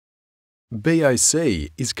BOC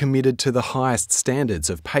is committed to the highest standards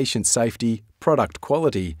of patient safety, product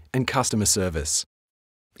quality, and customer service.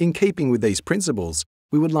 In keeping with these principles,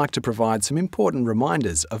 we would like to provide some important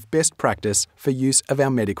reminders of best practice for use of our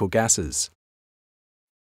medical gases.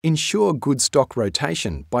 Ensure good stock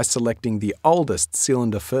rotation by selecting the oldest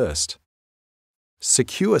cylinder first.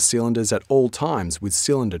 Secure cylinders at all times with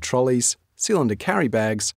cylinder trolleys, cylinder carry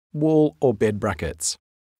bags, wall or bed brackets.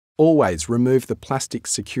 Always remove the plastic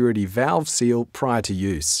security valve seal prior to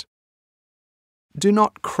use. Do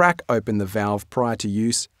not crack open the valve prior to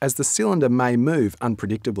use, as the cylinder may move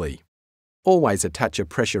unpredictably. Always attach a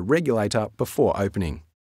pressure regulator before opening.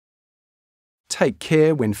 Take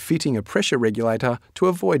care when fitting a pressure regulator to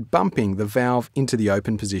avoid bumping the valve into the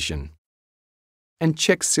open position. And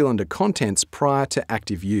check cylinder contents prior to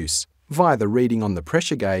active use, via the reading on the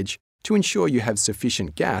pressure gauge, to ensure you have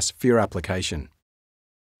sufficient gas for your application.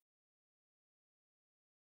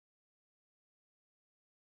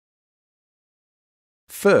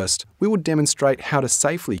 First, we will demonstrate how to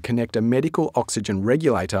safely connect a medical oxygen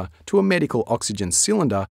regulator to a medical oxygen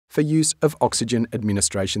cylinder for use of oxygen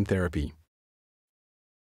administration therapy.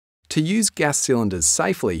 To use gas cylinders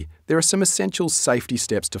safely, there are some essential safety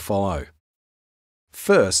steps to follow.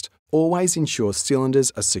 First, always ensure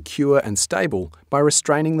cylinders are secure and stable by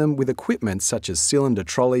restraining them with equipment such as cylinder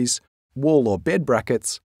trolleys, wall or bed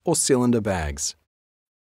brackets, or cylinder bags.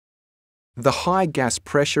 The high gas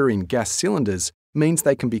pressure in gas cylinders means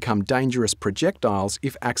they can become dangerous projectiles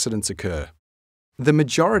if accidents occur. The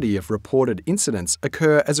majority of reported incidents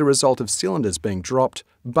occur as a result of cylinders being dropped,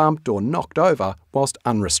 bumped or knocked over whilst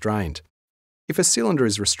unrestrained. If a cylinder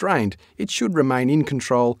is restrained, it should remain in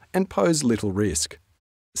control and pose little risk.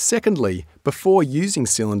 Secondly, before using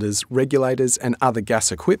cylinders, regulators and other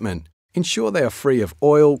gas equipment, ensure they are free of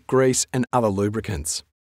oil, grease and other lubricants.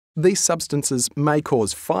 These substances may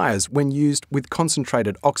cause fires when used with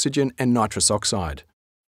concentrated oxygen and nitrous oxide.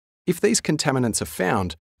 If these contaminants are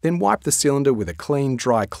found, then wipe the cylinder with a clean,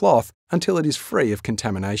 dry cloth until it is free of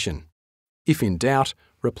contamination. If in doubt,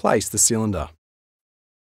 replace the cylinder.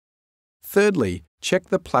 Thirdly, check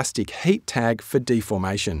the plastic heat tag for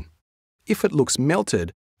deformation. If it looks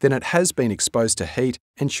melted, then it has been exposed to heat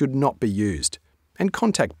and should not be used, and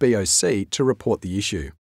contact BOC to report the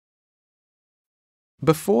issue.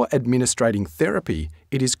 Before administrating therapy,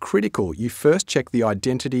 it is critical you first check the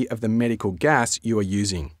identity of the medical gas you are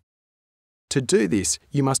using. To do this,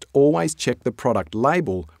 you must always check the product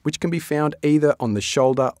label, which can be found either on the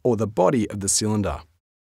shoulder or the body of the cylinder.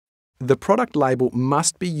 The product label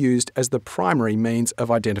must be used as the primary means of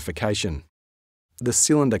identification. The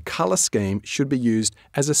cylinder colour scheme should be used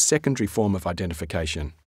as a secondary form of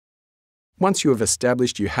identification. Once you have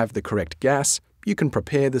established you have the correct gas, you can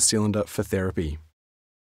prepare the cylinder for therapy.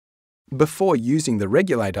 Before using the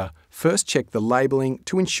regulator, first check the labelling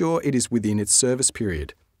to ensure it is within its service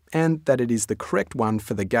period and that it is the correct one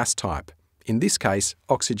for the gas type, in this case,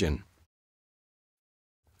 oxygen.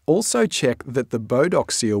 Also check that the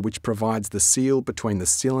Bodoc seal, which provides the seal between the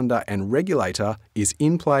cylinder and regulator, is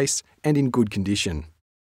in place and in good condition.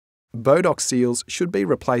 Bodoc seals should be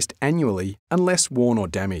replaced annually unless worn or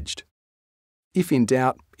damaged. If in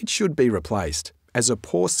doubt, it should be replaced, as a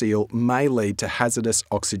poor seal may lead to hazardous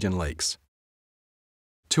oxygen leaks.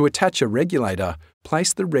 To attach a regulator,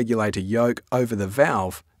 place the regulator yoke over the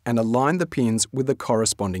valve and align the pins with the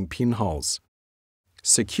corresponding pinholes.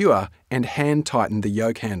 Secure and hand tighten the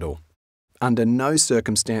yoke handle. Under no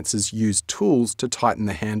circumstances use tools to tighten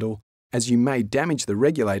the handle, as you may damage the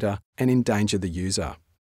regulator and endanger the user.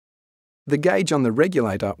 The gauge on the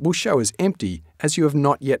regulator will show as empty as you have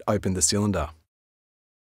not yet opened the cylinder.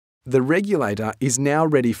 The regulator is now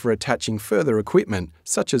ready for attaching further equipment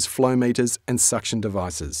such as flow meters and suction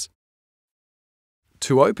devices.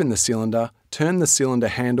 To open the cylinder, turn the cylinder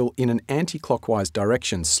handle in an anti-clockwise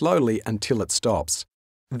direction slowly until it stops.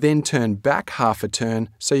 Then turn back half a turn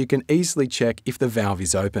so you can easily check if the valve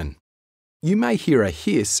is open. You may hear a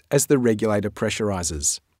hiss as the regulator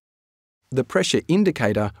pressurizes. The pressure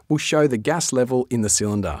indicator will show the gas level in the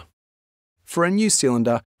cylinder. For a new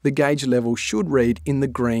cylinder, the gauge level should read in the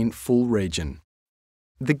green full region.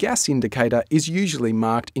 The gas indicator is usually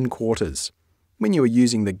marked in quarters. When you are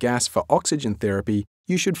using the gas for oxygen therapy,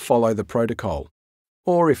 you should follow the protocol.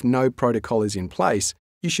 Or if no protocol is in place,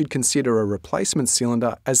 you should consider a replacement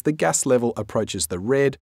cylinder as the gas level approaches the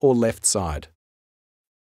red or left side.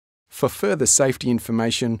 For further safety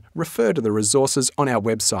information, refer to the resources on our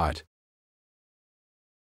website.